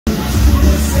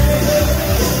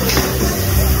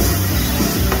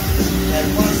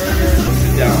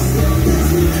Sit down.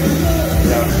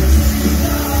 Down.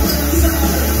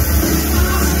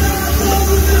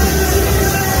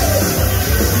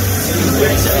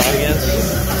 Onions.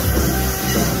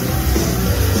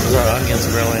 Those are onions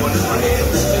grilling.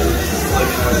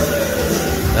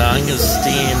 The onions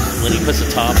steam. When he puts the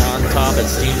top on top, it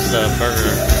steams the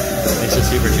burger. Makes it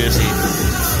super juicy.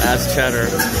 Adds cheddar.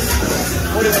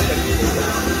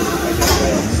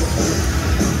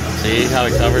 See how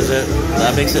he covers it?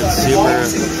 That makes it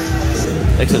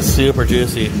super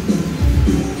juicy.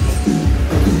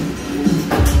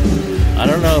 I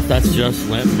don't know if that's just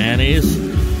mayonnaise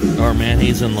or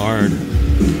mayonnaise and lard.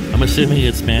 I'm assuming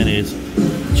it's mayonnaise,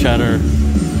 cheddar,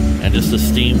 and just a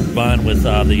steamed bun with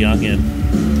the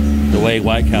onion, the way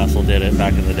White Castle did it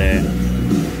back in the day.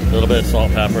 A little bit of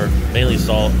salt, pepper, mainly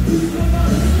salt.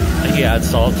 I think he adds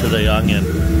salt to the onion.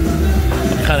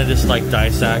 I'm kind of just like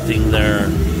dissecting their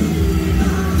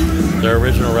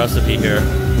original recipe here.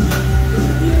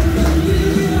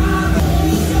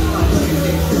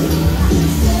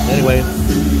 Anyway,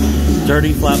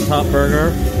 dirty flat top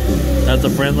burger. That's a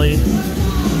friendly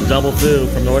double foo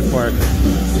from North Park.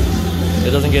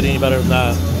 It doesn't get any better than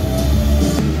that.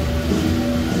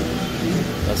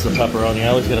 That's the pepperoni. I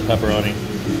always get a pepperoni.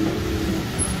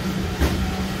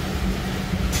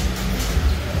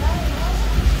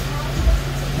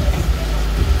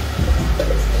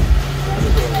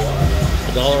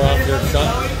 $1 off your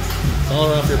shot.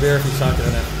 $1 off your beer if you sock it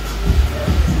in it.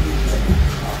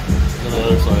 Look at the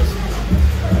other size.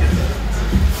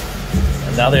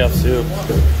 And now they have soup.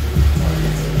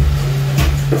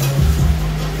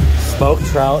 Smoked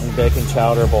trout and bacon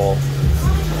chowder bowl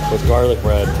with garlic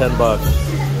bread. $10.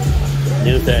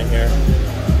 New thing here.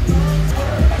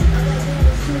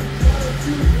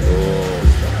 Ooh.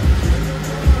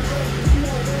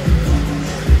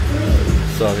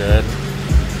 So good.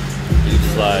 Each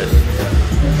slice.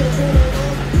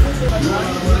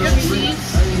 Cheese?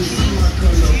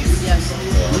 Yes.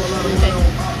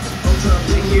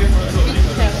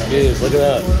 Jeez, look at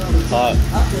that. Hot.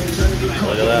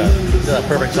 Look at that. Look at that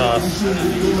perfect toss.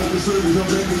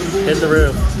 Hit the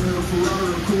roof.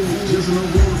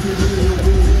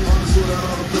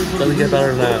 Doesn't get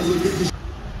better than that.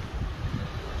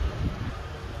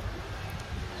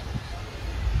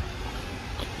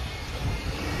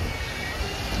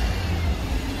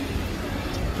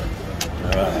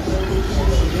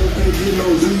 You know,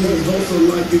 we hustle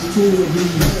like it's cool.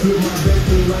 Put my back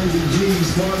in line with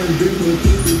G's, smart and different,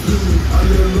 keep it clean. I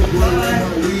never look right on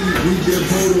my weed. We just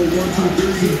hold on 1, 2,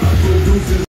 3. I produce it.